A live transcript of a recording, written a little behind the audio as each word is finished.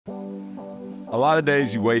A lot of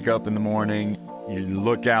days you wake up in the morning, you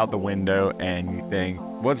look out the window and you think,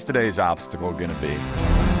 what's today's obstacle gonna be?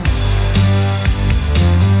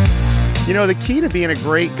 You know, the key to being a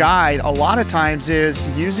great guide a lot of times is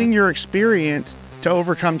using your experience to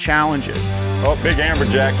overcome challenges. Oh, big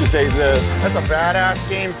amberjack just ate this. That's a badass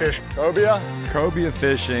game fish. Cobia? Cobia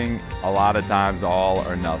fishing, a lot of times all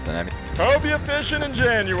or nothing. I mean, cobia fishing in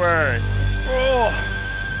January. Oh.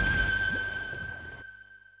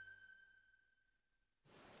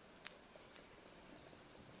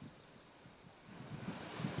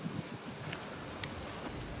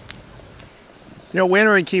 You know,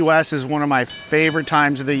 winter in Key West is one of my favorite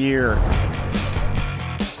times of the year.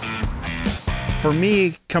 For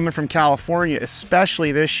me, coming from California,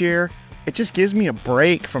 especially this year, it just gives me a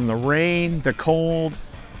break from the rain, the cold.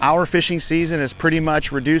 Our fishing season is pretty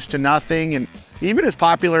much reduced to nothing, and even as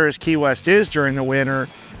popular as Key West is during the winter,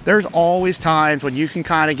 there's always times when you can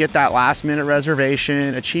kind of get that last minute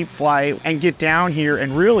reservation, a cheap flight, and get down here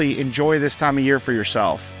and really enjoy this time of year for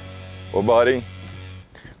yourself. Well, buddy,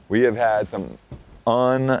 we have had some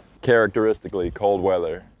uncharacteristically cold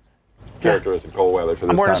weather. Cold weather for this time of year.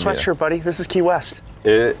 I'm wearing a sweatshirt, buddy. This is Key West.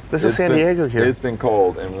 This is San Diego here. It's been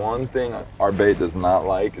cold, and one thing our bait does not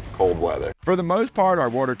like is cold weather. For the most part, our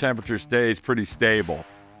water temperature stays pretty stable,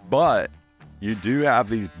 but you do have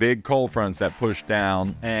these big cold fronts that push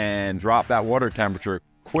down and drop that water temperature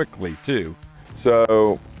quickly too.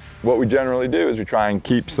 So what we generally do is we try and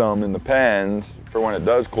keep some in the pens for when it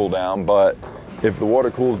does cool down, but if the water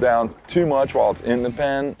cools down too much while it's in the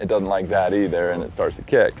pen, it doesn't like that either and it starts to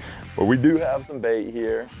kick. But we do have some bait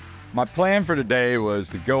here. My plan for today was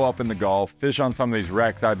to go up in the Gulf, fish on some of these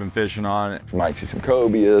wrecks I've been fishing on. You might see some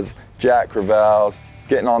cobias, jack crevalles,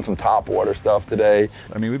 getting on some topwater stuff today.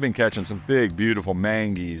 I mean, we've been catching some big, beautiful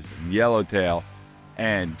mangies and yellowtail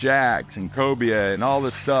and jacks and cobia and all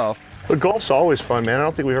this stuff. The Gulf's always fun, man. I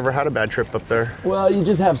don't think we've ever had a bad trip up there. Well, you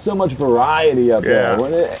just have so much variety up there.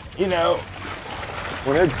 When it,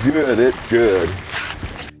 when it's good, it's good.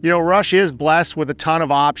 You know, Rush is blessed with a ton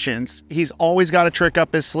of options. He's always got a trick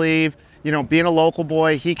up his sleeve. You know, being a local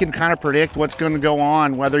boy, he can kind of predict what's going to go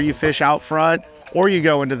on, whether you fish out front or you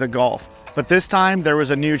go into the Gulf. But this time, there was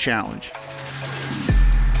a new challenge.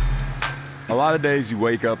 A lot of days you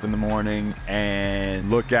wake up in the morning and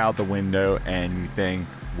look out the window and you think,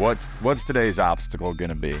 what's today's obstacle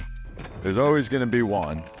gonna be? There's always gonna be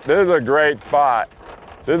one. This is a great spot.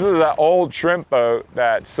 This is an old shrimp boat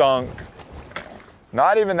that sunk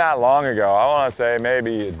not even that long ago. I wanna say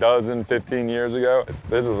maybe a dozen, 15 years ago.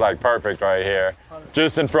 This is like perfect right here.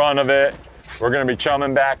 Just in front of it. We're gonna be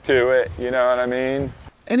chumming back to it, you know what I mean?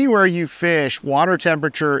 Anywhere you fish, water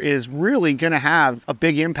temperature is really gonna have a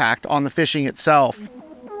big impact on the fishing itself.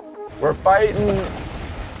 We're fighting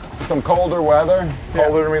some colder weather,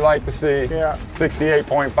 colder than we like to see.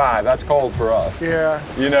 68.5, that's cold for us.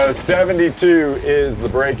 You know, 72 is the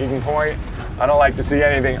breaking point. I don't like to see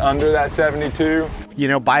anything under that 72. You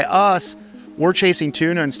know, by us, we're chasing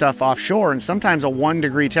tuna and stuff offshore, and sometimes a 1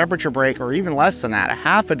 degree temperature break, or even less than that, a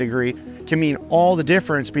half a degree, can mean all the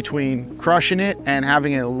difference between crushing it and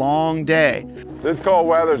having a long day. This cold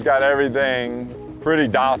weather's got everything pretty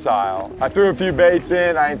docile. I threw a few baits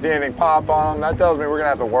in, I ain't seen anything pop on them. That tells me we're gonna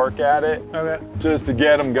have to work at it just to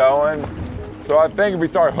get them going. So I think if we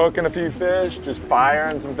start hooking a few fish, just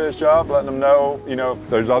firing some fish up, letting them know, you know, if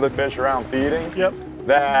there's other fish around feeding,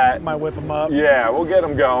 that might whip them up. Yeah, we'll get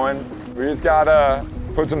them going. We just gotta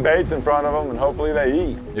put some baits in front of them and hopefully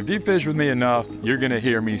they eat. If you fish with me enough, you're gonna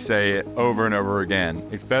hear me say it over and over again,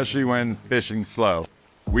 especially when fishing slow.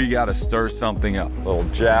 We gotta stir something up. Little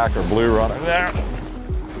jack or blue runner there.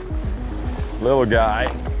 Little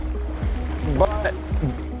guy. But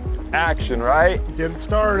action, right? Get it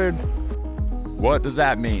started. What does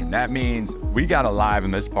that mean? That means we gotta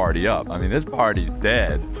liven this party up. I mean, this party's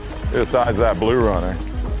dead. Look at the size of that blue runner.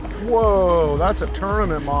 Whoa, that's a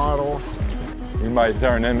tournament model. We might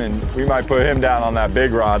turn him and we might put him down on that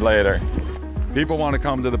big rod later. People want to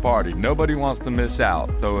come to the party. Nobody wants to miss out.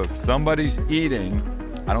 So if somebody's eating,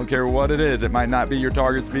 I don't care what it is, it might not be your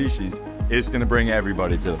target species, it's gonna bring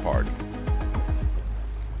everybody to the party.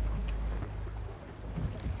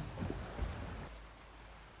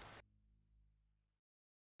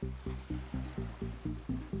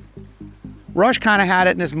 Rush kind of had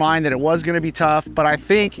it in his mind that it was going to be tough, but I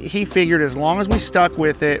think he figured as long as we stuck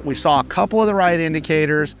with it, we saw a couple of the right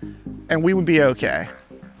indicators, and we would be okay.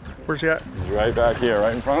 Where's he at? He's right back here,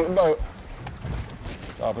 right in front of the boat.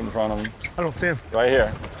 Stop in front of him. I don't see him. Right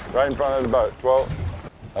here, right in front of the boat. 12.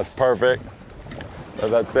 That's perfect.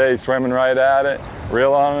 As I'd say, swimming right at it.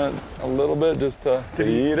 Reel on it a little bit just to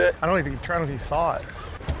eat it. I don't think he saw it.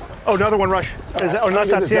 Oh, another one, Rush. Is that, oh, no,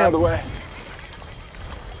 that's out of the him. way.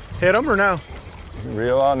 Hit him or no?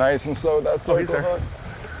 Reel out nice and slow. That's so cool.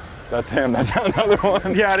 That's him. That's another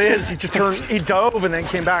one. Yeah, it is. He just turned, he dove and then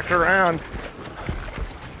came back around.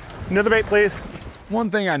 Another bait, please. One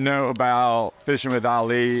thing I know about fishing with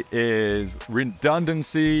Ali is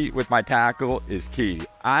redundancy with my tackle is key.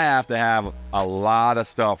 I have to have a lot of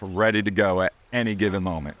stuff ready to go at any given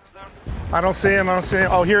moment. I don't see him. I don't see him.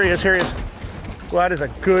 Oh, here he is. Here he is. Well, that is a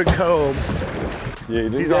good cove. Yeah,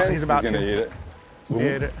 he's about gonna eat it. He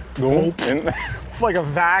ate it. Boom. It's like a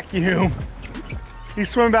vacuum. He's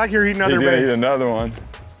swimming back here eating other baits. He's gonna eat another one.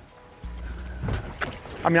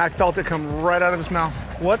 I mean, I felt it come right out of his mouth.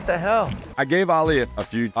 What the hell? I gave Ali a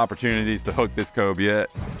few opportunities to hook this cobia.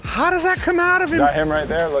 How does that come out of him? Got him right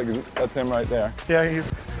there. Look, that's him right there. Yeah, he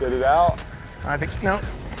Spit it out. I think, no.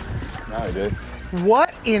 Now he did.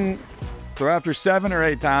 What in? So after 7 or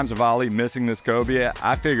 8 times of Ali missing this cobia,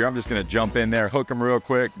 I figure I'm just gonna jump in there, hook him real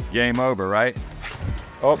quick, game over, right?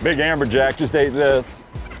 Oh, big amberjack just ate this.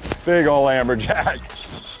 Big old amberjack.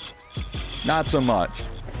 Not so much.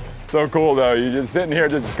 So cool though, you're just sitting here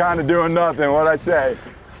just kind of doing nothing, what'd I say?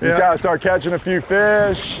 You just gotta start catching a few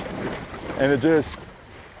fish and it just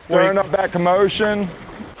stirring up that commotion.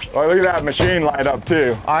 Oh, look at that machine light up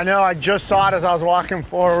too. I know, I just saw it as I was walking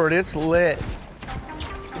forward. It's lit.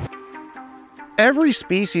 Every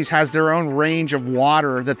species has their own range of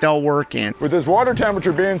water that they'll work in. With this water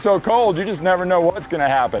temperature being so cold, you just never know what's gonna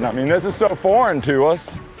happen. I mean, this is so foreign to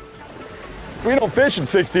us. We don't fish in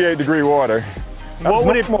 68-degree water. That's what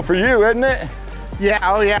would it normal for you, isn't it? Yeah,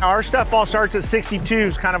 oh yeah, our stuff all starts at 62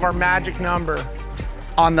 is kind of our magic number.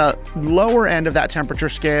 On the lower end of that temperature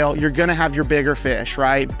scale, you're gonna have your bigger fish,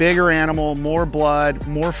 right? Bigger animal, more blood,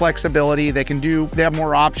 more flexibility. They have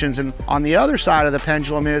more options. And on the other side of the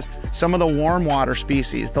pendulum is some of the warm water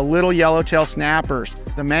species, the little yellowtail snappers,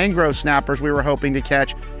 the mangrove snappers we were hoping to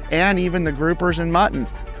catch, and even the groupers and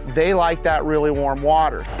muttons. They like that really warm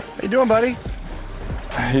water. How you doing, buddy?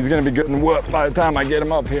 He's gonna be good and whooped by the time I get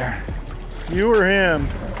him up here. You or him?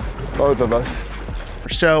 Both of us.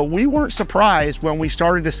 So we weren't surprised when we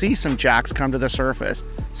started to see some jacks come to the surface,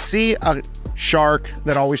 see a shark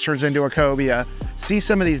that always turns into a cobia, see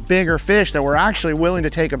some of these bigger fish that were actually willing to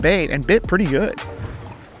take a bait and bit pretty good.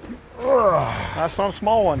 That's not a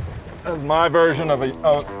small one. That's my version of a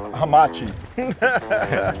hamachi.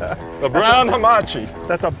 The brown hamachi.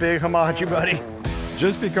 That's a big hamachi, buddy.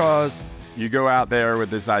 Just because you go out there with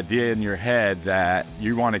this idea in your head that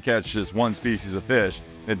you want to catch just one species of fish,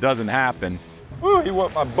 it doesn't happen. Ooh, he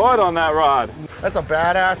whooped my butt on that rod. That's a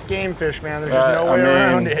badass game fish, man. There's just no way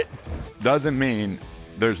around it. Doesn't mean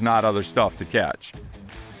there's not other stuff to catch.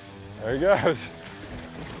 There he goes.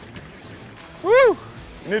 Woo!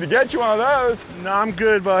 Need to get you one of those. No, I'm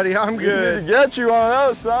good, buddy. I'm good. Need to get you one of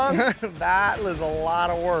those, son. That was a lot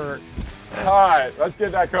of work. All right, let's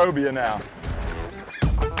get that cobia now.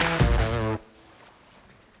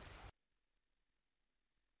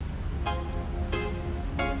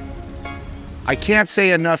 I can't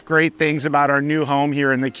say enough great things about our new home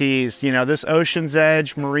here in the Keys. You know, this Ocean's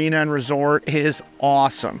Edge Marina and Resort is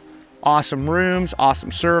awesome. Awesome rooms,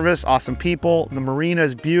 awesome service, awesome people. The marina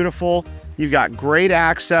is beautiful. You've got great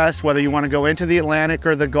access, whether you want to go into the Atlantic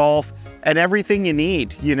or the Gulf, and everything you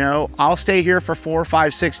need. You know, I'll stay here for 4,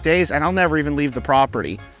 5, 6 days and I'll never even leave the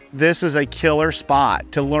property. This is a killer spot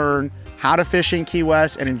to learn how to fish in Key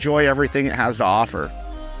West and enjoy everything it has to offer.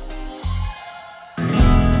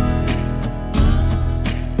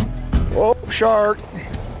 Oh, shark.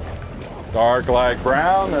 Dark like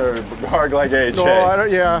brown or dark like HA? No,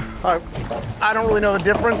 I don't really know the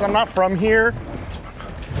difference. I'm not from here.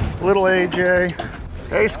 Little AJ.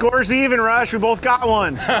 Hey, score's even, Rush. We both got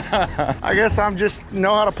one. I guess I'm just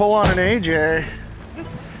know how to pull on an AJ.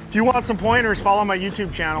 If you want some pointers, follow my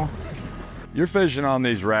YouTube channel. You're fishing on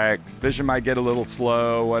these wrecks. Fishing might get a little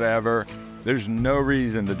slow, whatever. There's no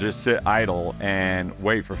reason to just sit idle and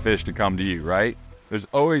wait for fish to come to you, right? There's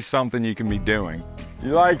always something you can be doing.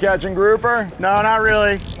 You like catching grouper? No, not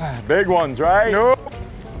really. Big ones, right? Nope.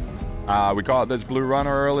 We caught this blue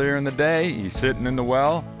runner earlier in the day. He's sitting in the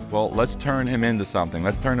well. Well, let's turn him into something.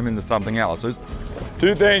 Let's turn him into something else. There's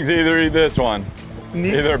 2 things, either eat this one.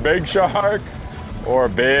 Either a big shark or a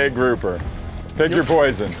big grouper. Pick your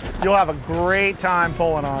poison. You'll have a great time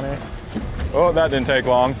pulling on it. Oh, that didn't take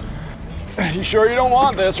long. You sure you don't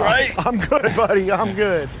want this, right? I'm good, buddy, I'm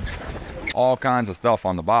good. All kinds of stuff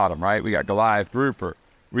on the bottom, right? We got Goliath grouper.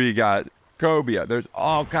 We got cobia. There's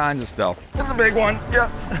all kinds of stuff. That's a big one. Yep.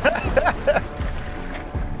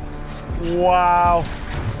 Wow.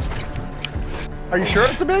 Are you sure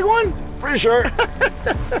it's a big one? Pretty sure.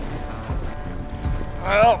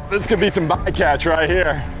 Well, this could be some bycatch right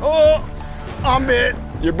here. Oh, I'm bit.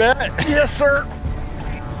 You bit? Yes, sir.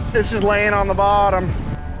 It's just laying on the bottom.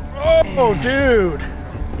 Oh, dude.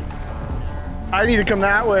 I need to come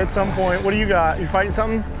that way at some point. What do you got? You fighting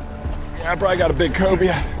something? Yeah, I probably got a big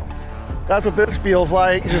cobia. That's what this feels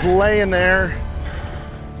like, just laying there.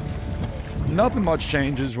 Nothing much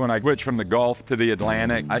changes when I switch from the Gulf to the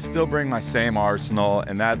Atlantic. I still bring my same arsenal,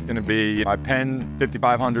 and that's gonna be my Penn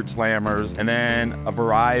 5500 slammers, and then a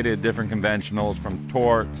variety of different conventionals from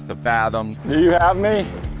torques to fathoms. Do you have me?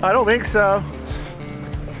 I don't think so.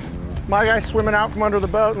 My guy's swimming out from under the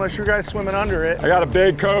boat, unless your guy's swimming under it. I got a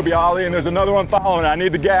big cobia, Ollie, and there's another one following it. I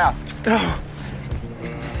need the gaff.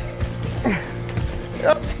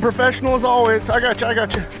 Yep, professional as always. I got you, I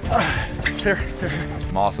got you. Here.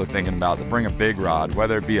 I'm also thinking about to bring a big rod,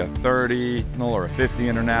 whether it be a 30 or a 50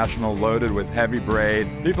 international loaded with heavy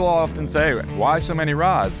braid. People often say, why so many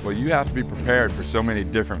rods? Well, you have to be prepared for so many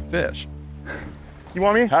different fish. You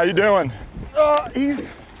want me? How you doing?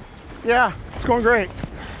 Yeah, it's going great.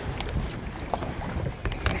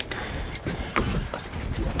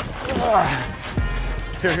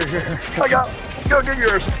 Here. Go get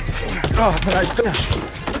yours. Oh, it's a nice fish.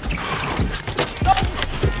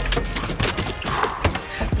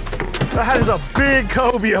 That is a big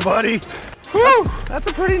cobia, buddy. Woo! That's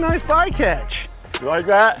a pretty nice bycatch. You like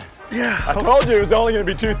that? Yeah. I told you it was only gonna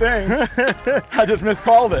be 2 things. I just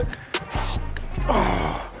miscalled it.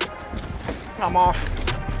 Oh, I'm off.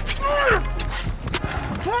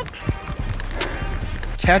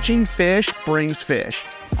 Catching fish brings fish.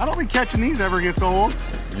 I don't think catching these ever gets old.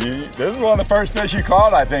 This is one of the first fish you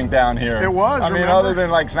caught, I think, down here. It was, I mean, remember? other than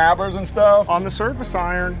like snappers and stuff. On the surface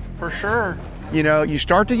iron, for sure. You know, you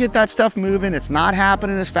start to get that stuff moving. It's not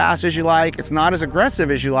happening as fast as you like. It's not as aggressive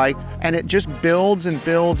as you like. And it just builds and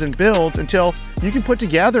builds and builds until you can put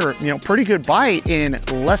together, you know, pretty good bite in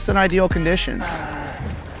less than ideal conditions.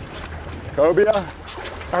 Cobia?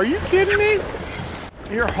 Are you kidding me?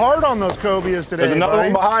 You're hard on those cobias today, There's another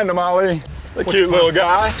buddy. one behind him, Ollie. The cute one? little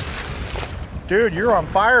guy. Dude, you're on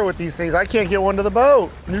fire with these things. I can't get one to the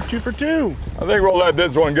boat. You're 2 for 2. I think we'll let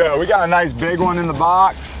this one go. We got a nice big one in the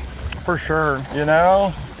box. For sure. You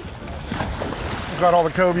know? You've got all the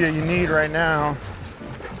cobia you need right now.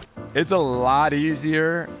 It's a lot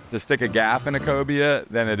easier to stick a gaff in a cobia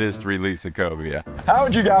than it is to release a cobia. How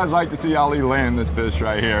would you guys like to see Ollie land this fish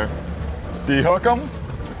right here? Do you hook him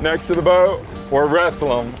next to the boat or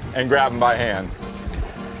wrestle him and grab him by hand?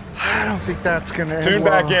 I don't think that's gonna end Tune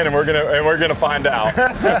well. back in and we're gonna find out.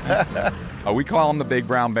 We call them the big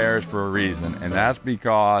brown bears for a reason, and that's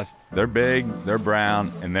because they're big, they're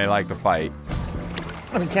brown, and they like to fight.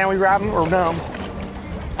 I mean, can we grab them or no?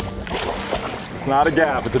 It's not a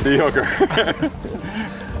gaff, it's a de-hooker.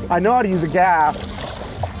 I know how to use a gaff.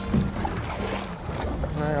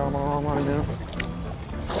 I don't know what I do.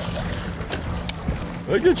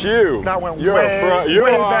 Look at you. That went You're way, a pro. You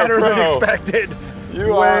way are better a pro. than expected.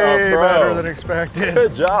 You way are a pro. better than expected.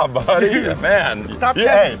 Good job, buddy. Dude, man. stop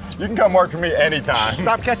Hey, you can come work for me anytime.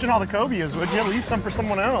 Stop catching all the cobias, would you? Leave some for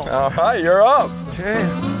someone else. All right, you're up. Okay.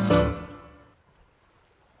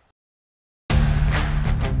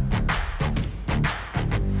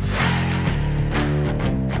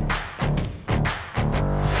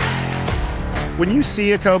 When you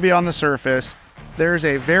see a cobia on the surface, there's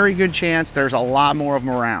a very good chance there's a lot more of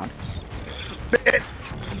them around.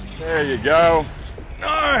 There you go.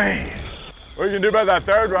 Nice. What are you gonna do about that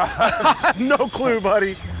third rod? No clue,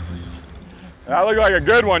 buddy. That looked like a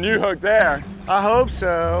good one you hooked there. I hope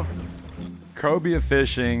so. Cobia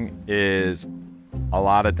fishing is a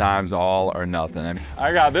lot of times all or nothing.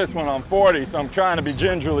 I got this one on 40, so I'm trying to be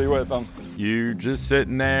gingerly with them. You just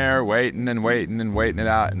sitting there waiting and waiting and waiting it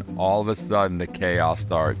out, and all of a sudden the chaos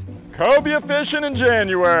starts. Cobia fishing in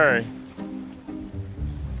January.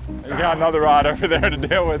 You got another rod over there to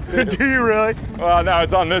deal with too. Do you really? Well, no,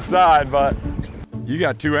 it's on this side, but you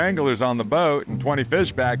got 2 anglers on the boat and 20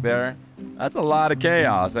 fish back there. That's a lot of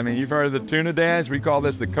chaos. I mean, you've heard of the tuna dance? We call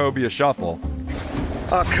this the cobia shuffle.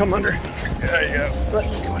 Come under. There you go. Let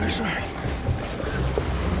me go under some.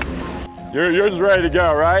 Yours is ready to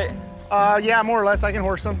go, right? Yeah, more or less. I can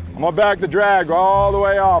horse them. I'm gonna back the drag all the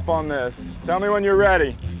way off on this. Tell me when you're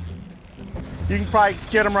ready. You can probably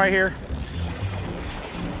get them right here.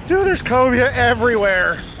 Dude, there's cobia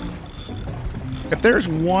everywhere. If there's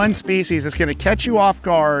one species that's gonna catch you off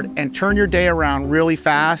guard and turn your day around really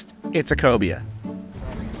fast, it's a cobia.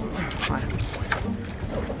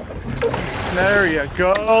 There you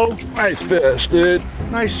go. Nice fish, dude.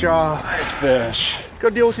 Nice job. Nice fish. Go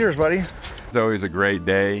deal with yours, buddy. It's always a great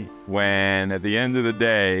day when at the end of the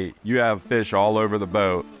day, you have fish all over the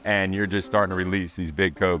boat and you're just starting to release these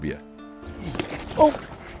big cobia. Oh,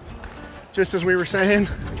 just as we were saying.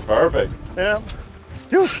 Perfect. Yeah.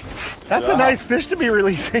 Dude, that's a nice fish to be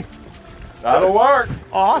releasing. That'll work.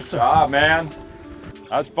 Awesome. Good job, man.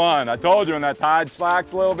 That's fun. I told you when that tide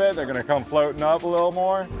slacks a little bit, they're gonna come floating up a little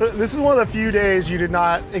more. This is one of the few days you did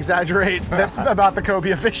not exaggerate about the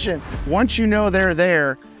cobia fishing. Once you know they're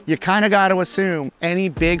there, you kind of got to assume any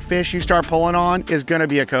big fish you start pulling on is gonna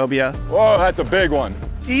be a cobia. Whoa, that's a big one.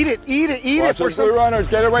 Eat it, eat it, eat Watch it. those blue runners,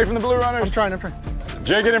 get away from the blue runners. I'm trying.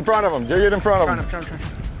 Jig it in front of them, jig it in front of them. I'm trying.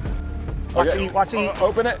 Watch it eat, watch it eat.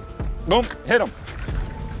 Open it, boom, hit him.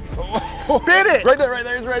 Spit it! Right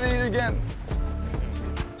there, he's ready to eat it again.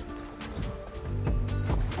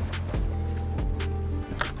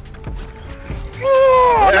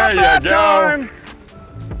 Oh, there you go. Time.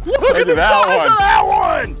 Look at the size of that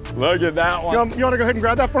one! Look at that one. You want to go ahead and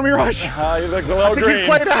grab that for me, Rush? He looks a little green. He's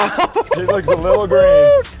played out. He looks a little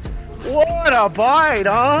green. What a bite,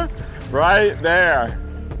 huh? Right there.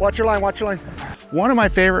 Watch your line, watch your line. One of my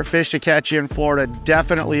favorite fish to catch in Florida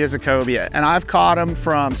definitely is a cobia. And I've caught them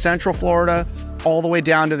from Central Florida all the way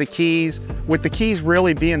down to the Keys, with the Keys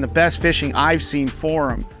really being the best fishing I've seen for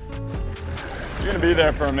them. You're gonna be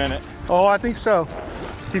there for a minute. Oh, I think so.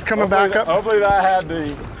 He's coming back up. Hopefully that had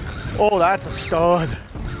the... Oh, that's a stud.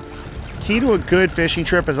 Key to a good fishing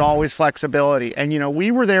trip is always flexibility. And you know,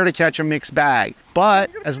 we were there to catch a mixed bag, but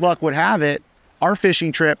as luck would have it, our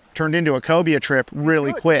fishing trip turned into a cobia trip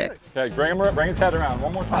really quick. Okay, bring his head around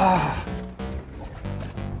one more time.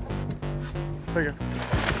 Figure.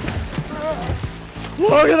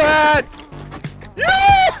 Look at that!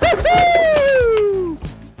 Yahoo!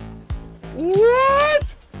 What?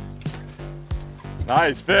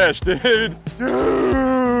 Nice fish, dude.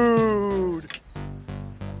 Dude!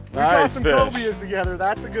 We caught Nice some fish. cobias together.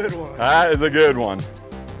 That's a good one. That is a good one.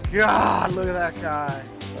 God, look at that guy.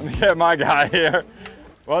 Let me get my guy here.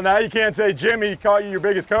 Well, now you can't say Jimmy caught you your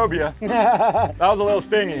biggest cobia. That was a little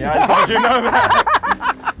stingy. I just want you to know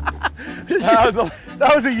that.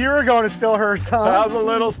 That was a year ago and it still hurts, huh? That was a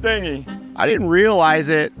little stingy. I didn't realize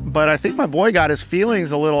it, but I think my boy got his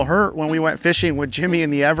feelings a little hurt when we went fishing with Jimmy in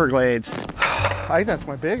the Everglades. I think that's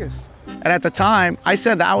my biggest. And at the time, I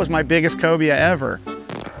said that was my biggest cobia ever.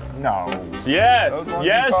 No. Yes,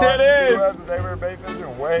 yes it is. They were bait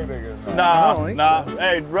fishing way bigger than that. Nah.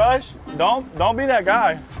 Hey, Rush, don't be that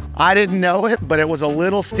guy. I didn't know it, but it was a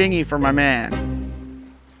little stingy for my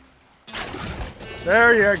man.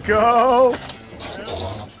 There you go.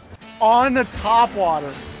 On the top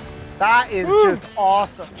water. That is just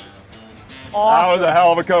awesome. Awesome. That was a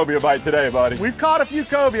hell of a cobia bite today, buddy. We've caught a few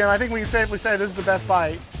cobia, and I think we can safely say this is the best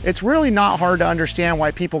bite. It's really not hard to understand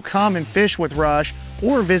why people come and fish with Rush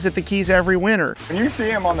or visit the Keys every winter. When you see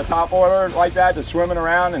them on the top water like that, just swimming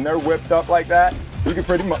around and they're whipped up like that, you can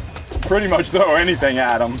pretty much throw anything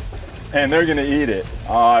at them and they're gonna eat it.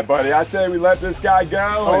 All right, buddy, I say we let this guy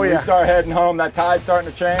go and we start heading home. That tide's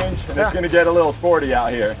starting to change and it's gonna get a little sporty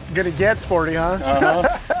out here. Gonna get sporty, huh?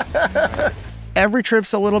 Uh-huh. Every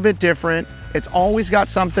trip's a little bit different. It's always got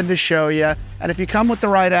something to show you. And if you come with the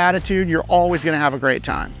right attitude, you're always gonna have a great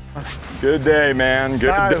time. Good day, man. Good day.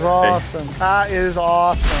 That is awesome. That is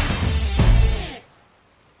awesome.